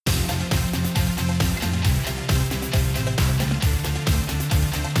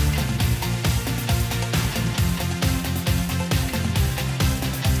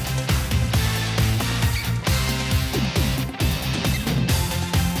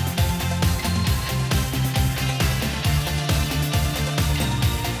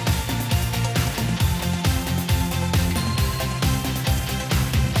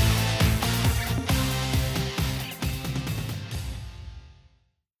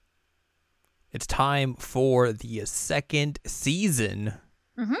It's time for the second season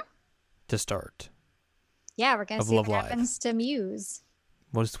to start. Yeah, we're going to see Love what Live. happens to Muse.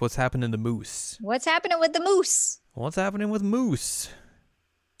 What's happening to Moose? What's happening with the moose? What's happening with Moose?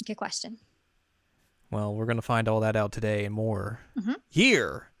 Good question. Well, we're going to find all that out today and more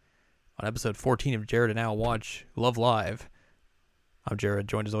here on episode 14 of Jared and Al Watch Love Live. I'm Jared,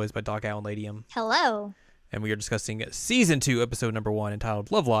 joined as always by Doc Al and Ladium. Hello. And we are discussing season 2, episode number 1,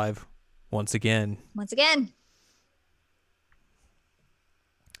 entitled Love Live, once again. Once again.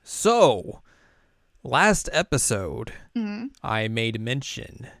 So, last episode, I made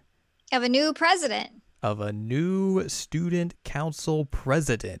mention Of a new president. of a new student council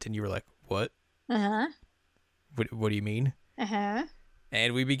president. And you were like, what? Uh-huh. What do you mean? Uh-huh.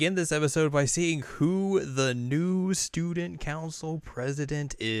 And we begin this episode by seeing who the new student council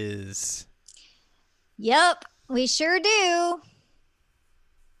president is. Yep, we sure do.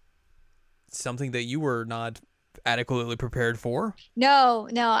 Something that you were not adequately prepared for. No,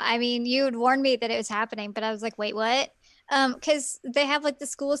 I mean, you had warned me that it was happening, but I was like, wait, what? Because they have like the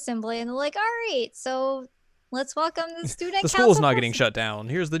school assembly and they're like, all right, so let's welcome the student The council. school's not getting shut down.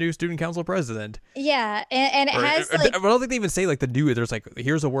 Here's the new student council president. Yeah, and it has like... I don't think they even say like the new, there's like,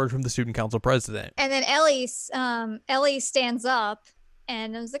 here's a word from the student council president. And then Ellie stands up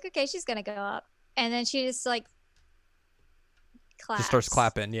and I was like, okay, she's going to go up. And then she just like claps. Just starts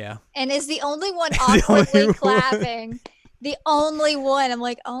clapping, yeah. And is the only one The only awkwardly one. clapping. The only one. I'm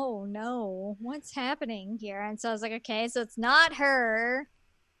like, oh no, what's happening here? And so I was like, okay, so it's not her.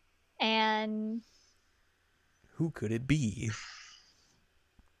 And Who could it be?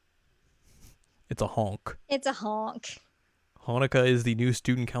 It's a honk. it's a honk. Hanukkah is the new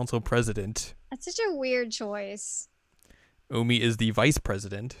student council president. That's such a weird choice. Umi is the vice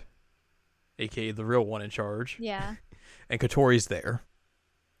president, aka the real one in charge. Yeah. And Katori's there.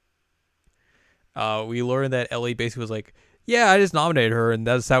 We learned that Ellie basically was like, yeah, I just nominated her, and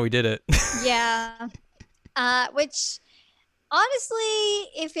that's how we did it. Yeah. Which, honestly,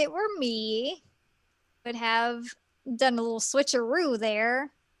 if it were me, would have done a little switcheroo there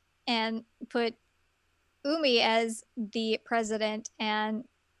and put Umi as the president and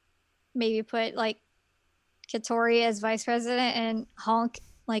maybe put like Katori as vice president and Honk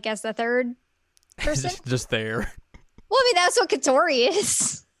like as the third person. Just there. Well, I mean, that's what Katori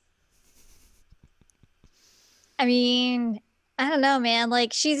is. I mean, I don't know, man.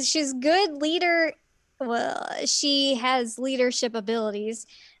 Like she's good leader. Well, she has leadership abilities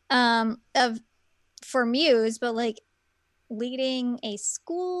for Muse, but like leading a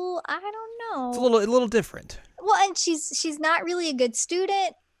school, I don't know. It's a little different. Well, and she's not really a good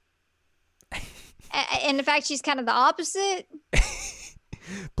student. And in fact, she's kind of the opposite.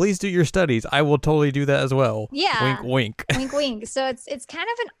 Please do your studies. I will totally do that as well. Yeah. Wink, wink. Wink, wink. So it's kind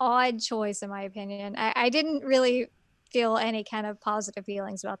of an odd choice, in my opinion. I didn't really feel any kind of positive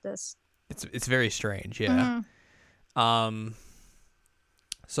feelings about this. It's very strange, yeah.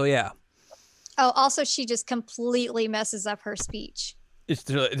 So yeah. Oh, also, she just completely messes up her speech. It's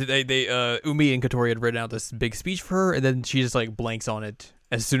they Umi and Katori had written out this big speech for her, and then she just like blanks on it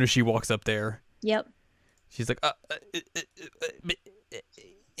as soon as she walks up there. Yep. She's like,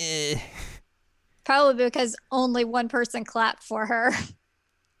 Probably because only one person clapped for her.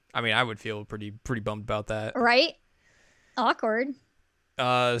 I mean, I would feel pretty bummed about that. Right? Awkward.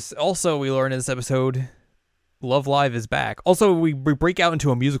 Also, we learn in this episode, Love Live is back. Also, we break out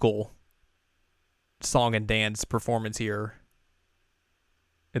into a musical song and dance performance here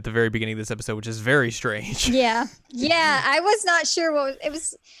at the very beginning of this episode, which is very strange. Yeah. I was not sure what it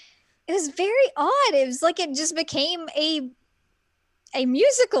was. It was very odd. It was like it just became a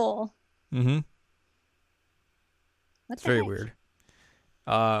musical. Mm-hmm. What It's the very heck?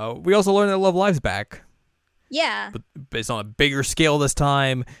 weird. We also learned that Love Live's back, Yeah. but it's on a bigger scale this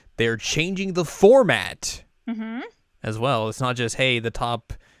time. They're changing the format as well. It's not just, hey, the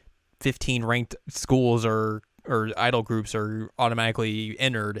top 15 ranked schools or idol groups are automatically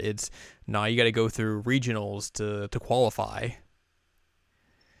entered. It's, no, you got to go through regionals to qualify.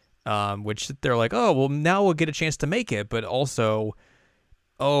 Which they're like, oh, well, now we'll get a chance to make it. But also,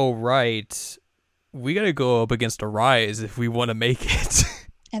 oh, right, we got to go up against Arise if we want to make it.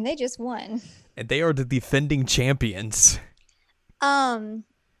 And they just won. And they are the defending champions. One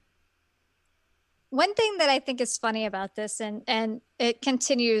thing that I think is funny about this, and it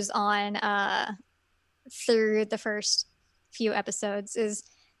continues on through the first few episodes, is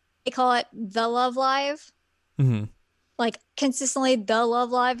they call it the Love Live. Mm-hmm. Like consistently the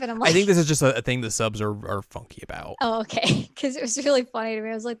Love Live. And I'm like, I think this is just a thing the subs are funky about. oh, okay. Because it was really funny to me.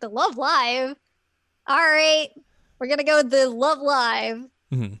 I was like, the Love Live? All right. We're going to go with the Love Live.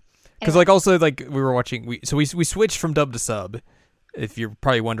 Mm-hmm. Because like also like we were watching, we switched from dub to sub. If you're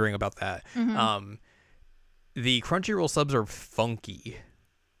probably wondering about that, the Crunchyroll subs are funky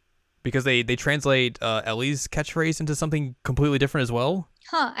because they translate Ellie's catchphrase into something completely different as well.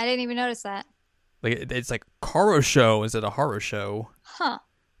 Huh? I didn't even notice that. Like it's like Karo show instead of Haro show. Huh?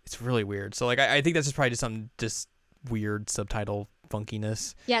 It's really weird. So like I think that's just probably just some weird subtitle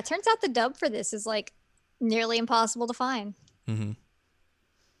funkiness. Yeah, it turns out the dub for this is like nearly impossible to find. Mm-hmm.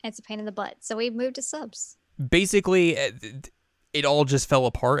 It's a pain in the butt. So we moved to subs. Basically, it all just fell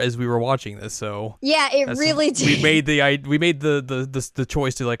apart as we were watching this. So yeah, it really did. We made the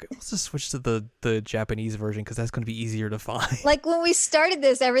choice to like, let's just switch to the Japanese version because that's going to be easier to find. Like when we started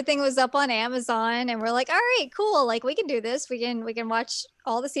this, everything was up on Amazon, and we're like, all right, cool. Like we can do this. We can watch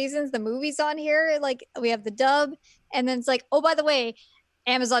all the seasons, the movies on here. Like we have the dub, and then it's like, oh, by the way,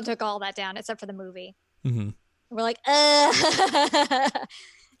 Amazon took all that down except for the movie. Mm-hmm. We're like,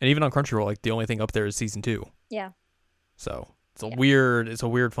 And even on Crunchyroll, like the only thing up there is season 2. Yeah. So it's a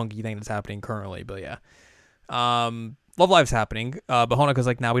weird, funky thing that's happening currently. But yeah, Love Live's happening. But Honoka's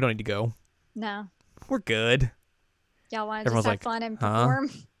like, nah, we don't need to go. No, we're good. Y'all want to just have fun and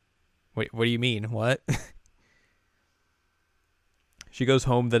perform? Wait, what do you mean? What? She goes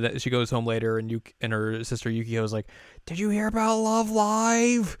home. She goes home later, and her sister Yukio's like, "Did you hear about Love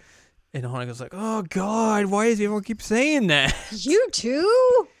Live?" And Honoka's like, "Oh God, why does everyone keep saying that?" You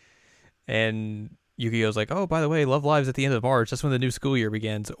too? And Yukio's like, "Oh, by the way, Love Live's at the end of March. That's when the new school year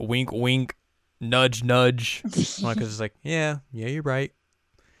begins." Wink, wink, nudge, nudge. Honeka's just like, "Yeah, you're right."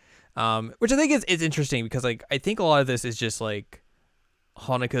 Which I think is interesting because like I think a lot of this is just like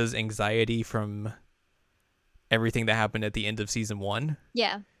Honoka's anxiety from everything that happened at the end of season 1.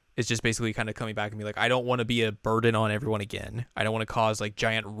 Yeah. It's just basically kind of coming back and be like, I don't want to be a burden on everyone again. I don't want to cause like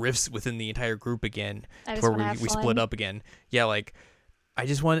giant rifts within the entire group again, where we split up again. Yeah, like I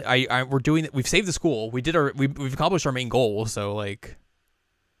just want we're doing it. We've saved the school. We've accomplished our main goal. So like,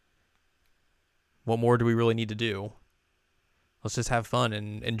 what more do we really need to do? Let's just have fun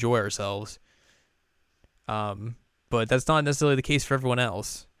and enjoy ourselves. But that's not necessarily the case for everyone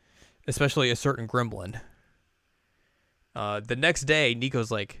else, especially a certain gremlin. The next day,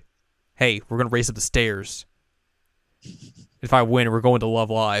 Nico's like, "Hey, we're gonna race up the stairs. If I win, we're going to Love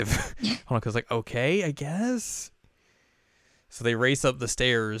Live." Honoka's like, "Okay, I guess." So they race up the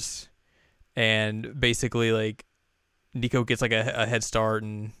stairs, and basically, like, Nico gets like a head start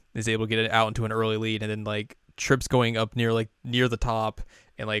and is able to get it out into an early lead, and then like trips going up near the top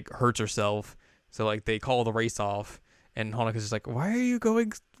and like hurts herself. So like they call the race off, and Honoka's just like, "Why are you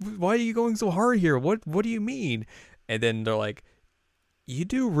going so hard here? What do you mean?" And then they're like, "You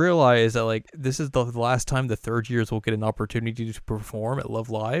do realize that like this is the last time the third years will get an opportunity to perform at Love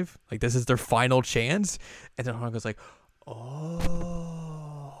Live? Like this is their final chance." And then Honoka's like,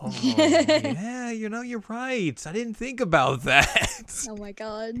 "Oh, yeah, you're right. I didn't think about that." Oh my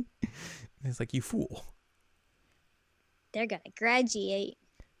God. And it's like, "You fool." They're gonna graduate.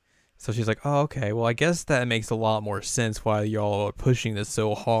 So she's like, "Oh, okay. Well, I guess that makes a lot more sense why y'all are pushing this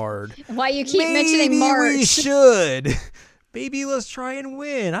so hard. Why you keep mentioning March. Maybe we should. Maybe let's try and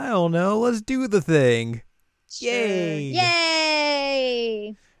win. I don't know. Let's do the thing." Sure. Yay!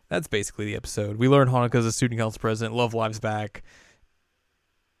 That's basically the episode. We learn Honoka's a student council president. Love Live's back.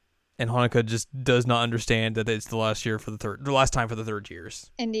 And Honoka just does not understand that it's the last time for the third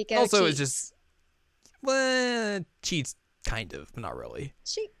years. And Nico also, cheats. It's just cheats, kind of, but not really.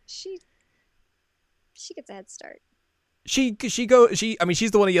 She gets a head start. She's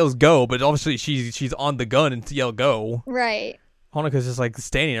the one that yells go, but obviously she's on the gun and yell go. Right. Honoka's just like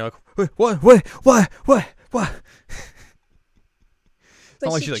standing there like, what? It's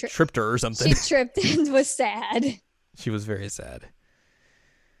not like she tripped her or something. She tripped and was sad. She was very sad.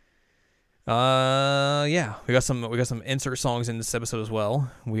 Yeah, we got some insert songs in this episode as well.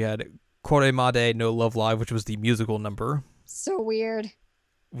 We had Koremade no Love Live, which was the musical number. So weird.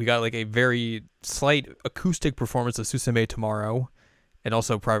 We got like a very slight acoustic performance of Susume Tomorrow, and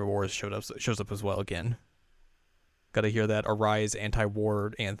also Private Wars shows up as well again. Got to hear that Arise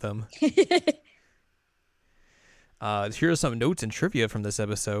anti-war anthem. Here are some notes and trivia from this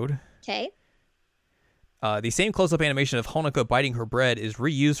episode. Okay. The same close-up animation of Honoka biting her bread is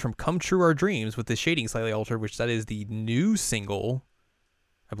reused from Come True Our Dreams, with the shading slightly altered, which that is the new single,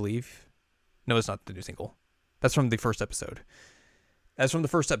 I believe. No, it's not the new single. That's from the first episode. That's from the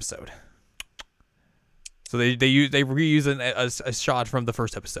first episode. So they reuse a shot from the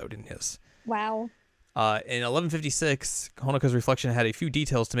first episode in his. Wow. In 1156, Honoka's reflection had a few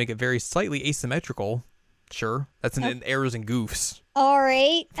details to make it very slightly asymmetrical. Sure, that's in errors and goofs. All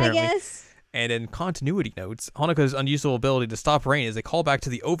right, apparently. I guess. And in continuity notes, Honoka's unusual ability to stop rain is a callback to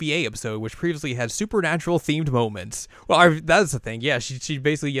the OVA episode, which previously had supernatural themed moments. Well, that's the thing. Yeah, she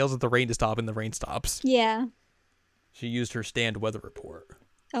basically yells at the rain to stop, and the rain stops. Yeah. She used her stand weather report.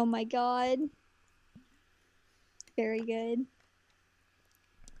 Oh my god. Very good.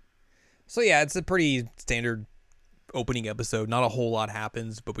 So yeah, it's a pretty standard opening episode. Not a whole lot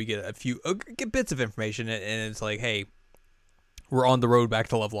happens, but we get get bits of information, and it's like, hey, we're on the road back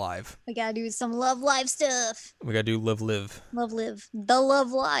to Love Live. We gotta do some Love Live stuff. We gotta do Love Live. Love Live. The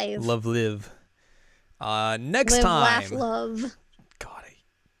Love Live. Love Live. Next Live, time. Laugh, Love. God,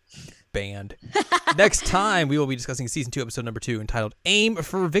 band. Next time, we will be discussing season 2, episode number 2, entitled "Aim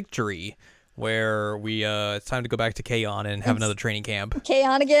for Victory," where it's time to go back to K-On! And have another training camp.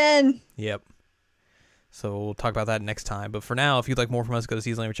 K-On! Again. Yep. So we'll talk about that next time. But for now, if you'd like more from us, go to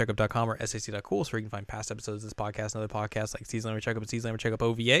seasonlanguagecheckup.com or sac.cool, so you can find past episodes of this podcast and other podcasts like Season Language Checkup and Season Language Checkup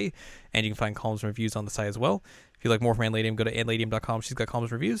OVA. And you can find columns and reviews on the site as well. If you'd like more from Anladium, go to anladium.com. She's got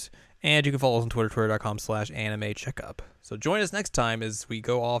columns and reviews. And you can follow us on Twitter, twitter.com/animecheckup. So join us next time as we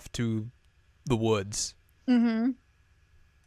go off to the woods. Mm-hmm.